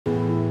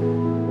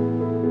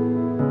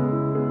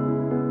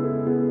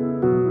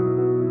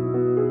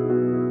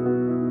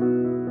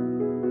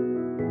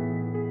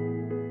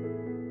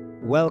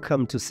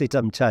Welcome to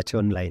CITAM Church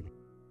Online.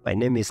 My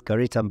name is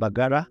Karita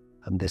Mbagara.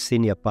 I'm the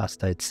senior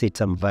pastor at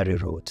CITAM Valley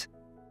Road.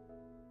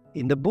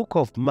 In the book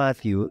of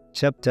Matthew,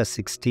 chapter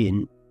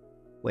 16,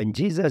 when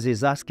Jesus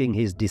is asking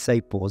his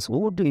disciples,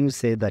 "Who do you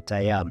say that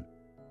I am?"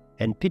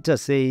 And Peter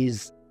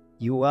says,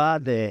 "You are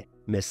the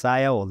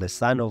Messiah or the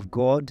Son of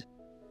God."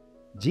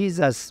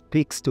 Jesus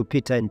speaks to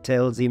Peter and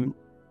tells him,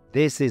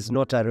 "This is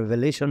not a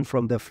revelation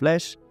from the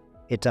flesh,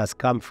 it has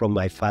come from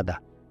my Father."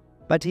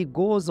 But he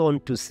goes on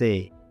to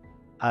say,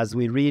 as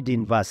we read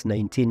in verse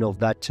 19 of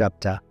that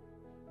chapter,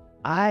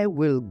 "I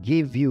will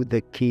give you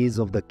the keys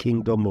of the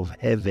kingdom of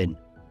heaven.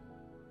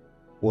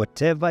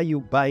 Whatever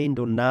you bind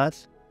on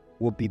earth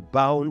will be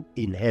bound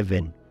in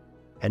heaven,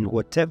 and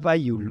whatever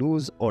you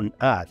loose on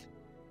earth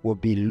will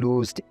be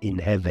loosed in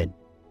heaven."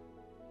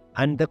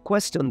 And the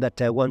question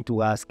that I want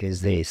to ask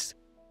is this: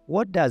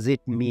 what does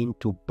it mean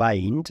to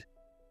bind?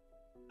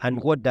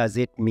 And what does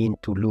it mean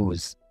to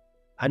loose?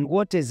 And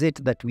what is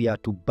it that we are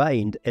to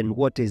bind, and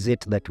what is it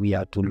that we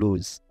are to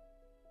lose?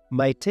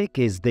 My take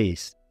is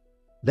this: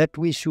 that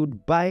we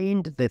should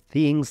bind the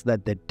things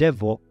that the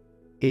devil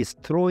is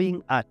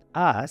throwing at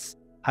us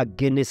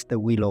against the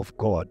will of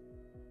God.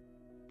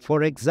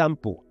 For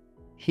example,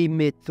 he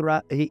may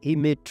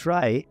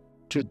try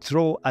to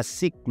throw a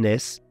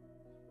sickness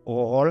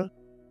or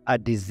a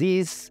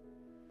disease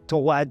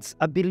towards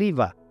a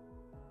believer.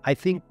 I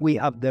think we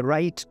have the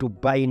right to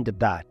bind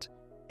that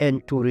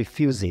and to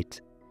refuse it,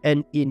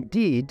 and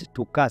indeed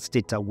to cast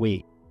it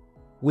away.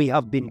 We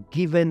have been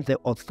given the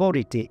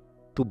authority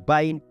to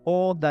bind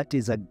all that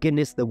is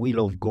against the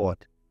will of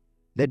God.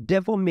 The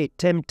devil may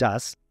tempt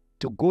us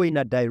to go in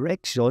a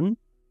direction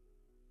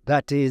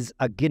that is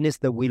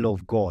against the will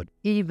of God.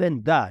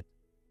 Even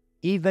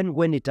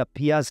when it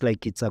appears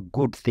like it's a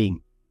good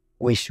thing,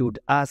 we should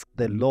ask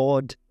the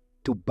Lord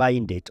to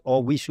bind it,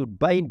 or we should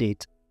bind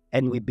it,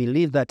 and we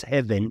believe that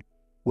heaven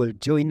will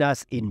join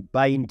us in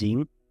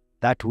binding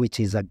that which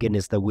is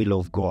against the will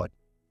of God.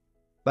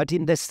 But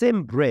in the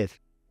same breath,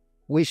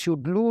 we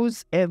should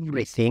lose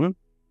everything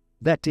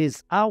that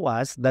is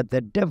ours that the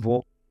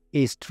devil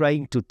is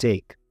trying to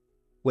take.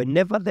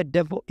 Whenever the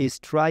devil is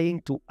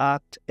trying to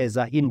act as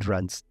a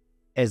hindrance,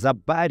 as a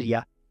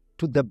barrier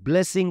to the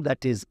blessing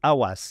that is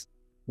ours,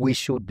 we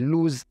should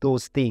lose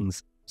those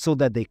things so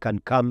that they can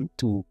come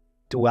to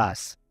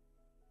us.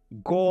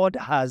 God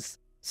has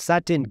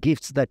certain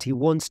gifts that he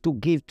wants to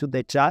give to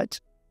the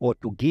church or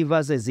to give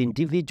us as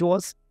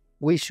individuals.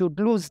 We should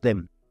lose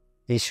them.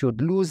 We should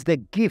lose the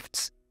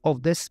gifts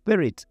of the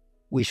Spirit.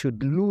 We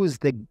should lose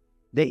the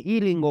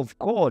healing of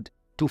God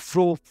to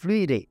flow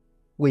freely.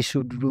 We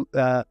should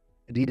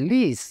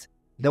release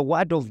the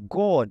word of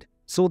God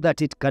so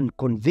that it can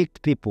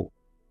convict people.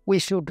 We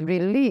should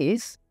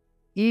release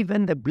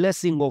even the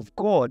blessing of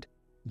God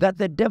that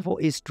the devil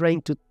is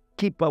trying to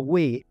keep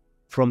away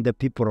from the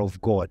people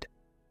of God.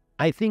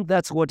 I think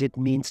that's what it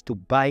means to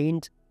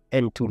bind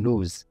and to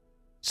lose,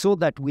 so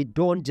that we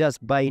don't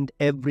just bind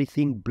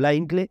everything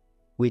blindly.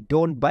 We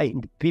don't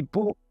bind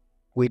people.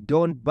 We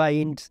don't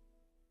bind,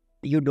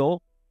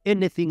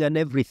 anything and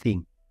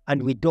everything.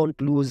 And we don't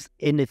lose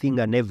anything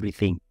and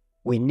everything.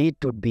 We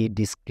need to be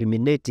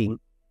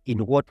discriminating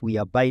in what we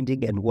are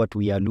binding and what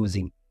we are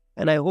losing.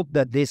 And I hope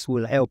that this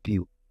will help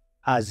you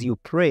as you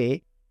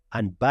pray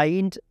and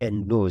bind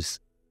and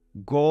lose.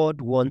 God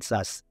wants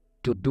us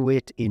to do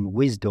it in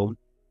wisdom,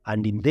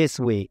 and in this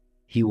way,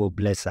 he will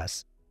bless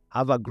us.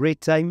 Have a great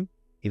time.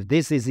 If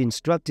this is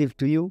instructive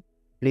to you,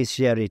 please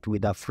share it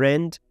with a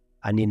friend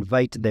and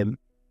invite them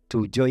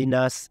to join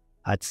us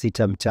at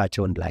CITAM Church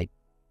Online.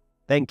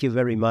 Thank you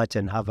very much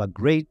and have a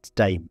great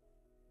time.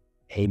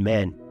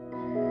 Amen.